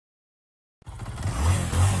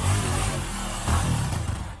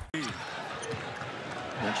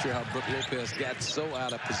sure how Brook Lopez got so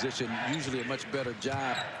out of position. Usually a much better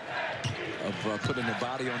job of putting the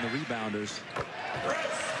body on the rebounders.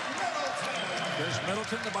 Khris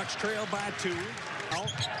Middleton. The Bucks trail by 2.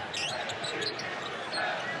 Out.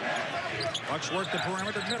 Bucks work the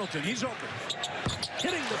perimeter. Middleton. He's open.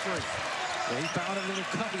 Hitting the three. Well, he found a little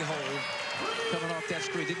cubby hole coming off that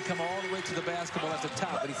screen. Didn't come all the way to the basketball at the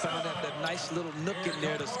top, but he found that nice little nook in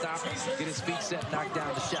there to stop, get his feet set, knock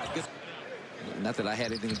down the shot. Good. Not that I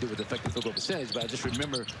had anything to do with the effective field goal percentage, but I just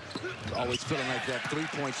remember always feeling like that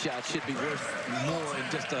three-point shot should be worth more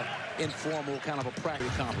than just a informal kind of a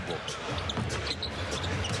practice comparable.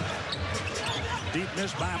 Deep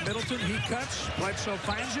miss by Middleton. He cuts. Bledsoe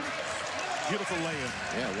finds him. Beautiful layup.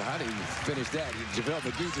 Yeah, well, how did he finish that? JaVale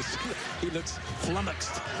McGee just, he looks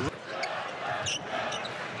flummoxed.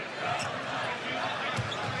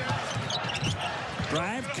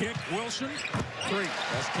 Drive, kick, Wilson, 3.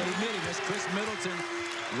 That's K-Mitty. That's Khris Middleton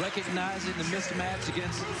recognizing the mismatch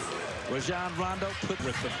against Rajon Rondo. Put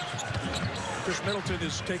with them. Khris Middleton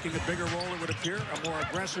is taking a bigger role, it would appear, a more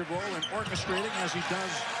aggressive role in orchestrating as he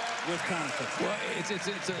does with Connaughton. Well, it's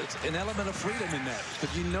an element of freedom in that,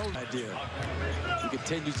 because you know the idea. He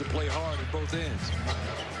continues to play hard at both ends.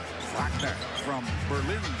 Wagner from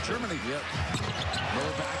Berlin, Germany. Yep. Mo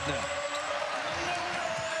Wagner.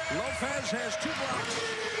 Lopez has 2 blocks.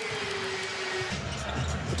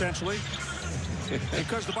 Potentially.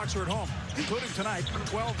 Because the Bucks are at home, including tonight,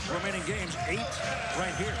 12 remaining games, 8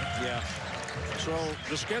 right here. Yeah. So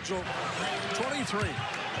the schedule, 23.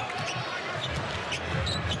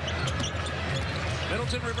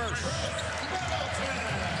 Middleton reverse.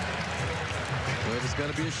 Well, if it's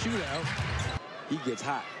going to be a shootout, he gets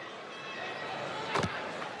hot.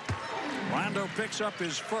 Rondo picks up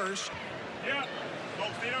his first. Yeah.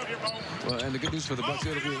 Well, and the good news for the Bucks,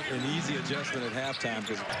 it'll be an easy adjustment at halftime,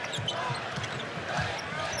 because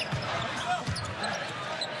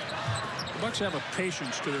the Bucks have a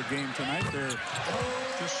patience to their game tonight. They're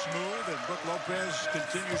just smooth, and Brook Lopez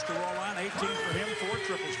continues to roll on. 18 for him, 4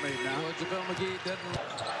 triples made now. well, JaVale McGee doesn't.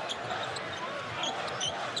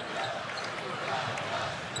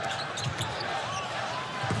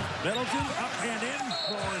 Middleton up and in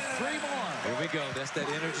for 3 more. Here we go. That's that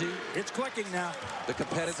energy. It's clicking now. The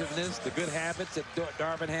competitiveness, the good habits that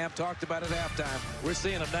Darvin Ham talked about at halftime. We're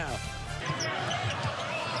seeing them now.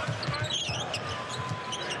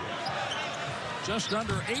 Just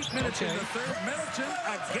under 8 minutes in the third. Middleton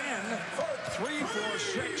again. 3 for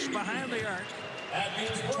 6 behind the arc.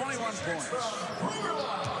 21 points.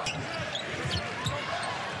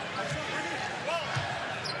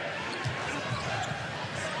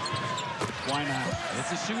 Why not?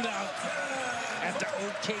 It's a shootout at the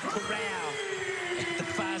OK Corral at the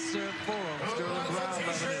Fiserv Forum. Sterling Brown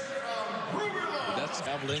loving it. That's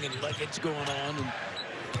traveling and luggage going on. And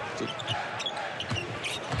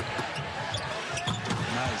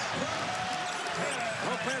nice.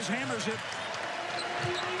 Lopez hammers it.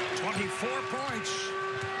 24 points.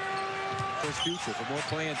 His future for more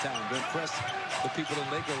playing time to impress the people in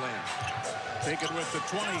Lakerland. Taken with the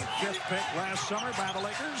 25th pick last summer by the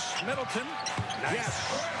Lakers. Middleton. Nice. Yes.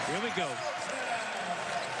 Here we go.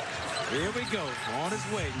 Here we go. On his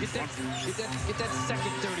way. Get that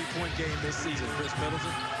second 30-point game this season, Khris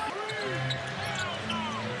Middleton.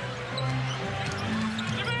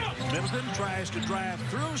 Middleton tries to drive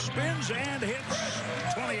through, spins, and hits.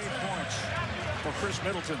 28 points for Khris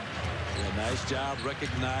Middleton. Yeah, nice job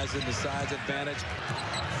recognizing the size advantage.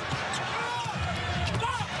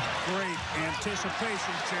 Great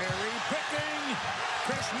anticipation, Cherry. Picking.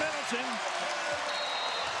 Khris Middleton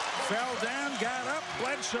fell down, got up.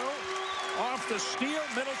 Bledsoe off the steal.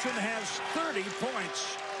 Middleton has 30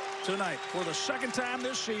 points tonight. For the second time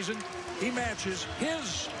this season, he matches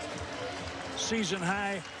his season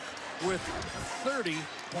high with 30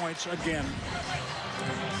 points again.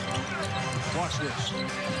 Watch this.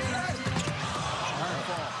 Hard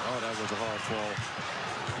fall. Oh, that was a hard fall.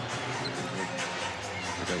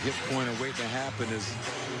 The hit pointer waiting to happen is,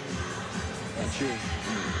 I'm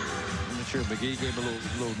not sure McGee gave him a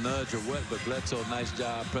little nudge or what, but Bledsoe, nice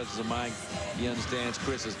job, presence of mind. He understands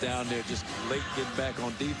Khris is down there just late getting back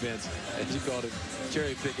on defense, as you called it,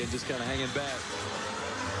 cherry picking, just kind of hanging back.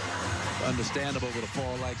 Understandable with a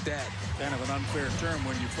fall like that. Kind of an unfair term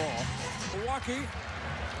when you fall. Milwaukee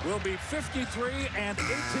will be 53-18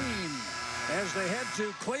 as they head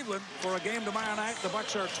to Cleveland for a game tomorrow night. The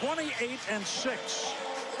Bucks are 28-6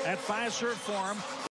 at Fiserv Forum.